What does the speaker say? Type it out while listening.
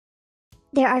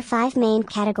There are 5 main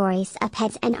categories of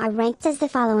pets and are ranked as the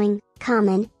following: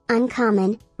 common,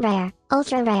 uncommon, rare,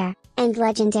 ultra rare, and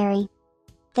legendary.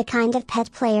 The kind of pet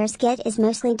players get is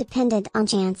mostly dependent on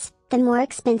chance. The more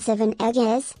expensive an egg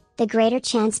is, the greater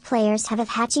chance players have of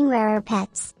hatching rarer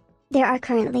pets. There are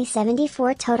currently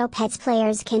 74 total pets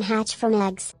players can hatch from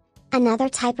eggs. Another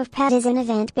type of pet is an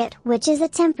event pet, which is a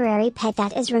temporary pet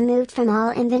that is removed from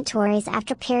all inventories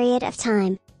after a period of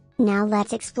time. Now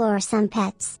let's explore some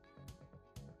pets.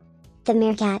 The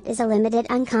meerkat is a limited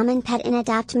uncommon pet in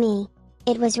Adopt Me.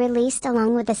 It was released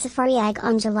along with the Safari Egg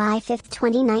on July 5,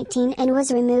 2019 and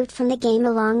was removed from the game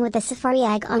along with the Safari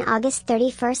Egg on August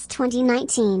 31,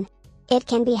 2019. It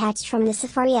can be hatched from the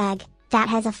Safari Egg, that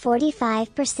has a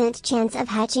 45% chance of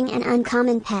hatching an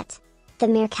uncommon pet. The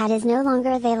meerkat is no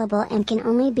longer available and can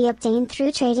only be obtained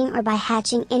through trading or by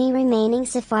hatching any remaining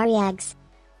Safari Eggs.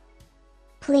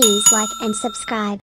 Please like and subscribe.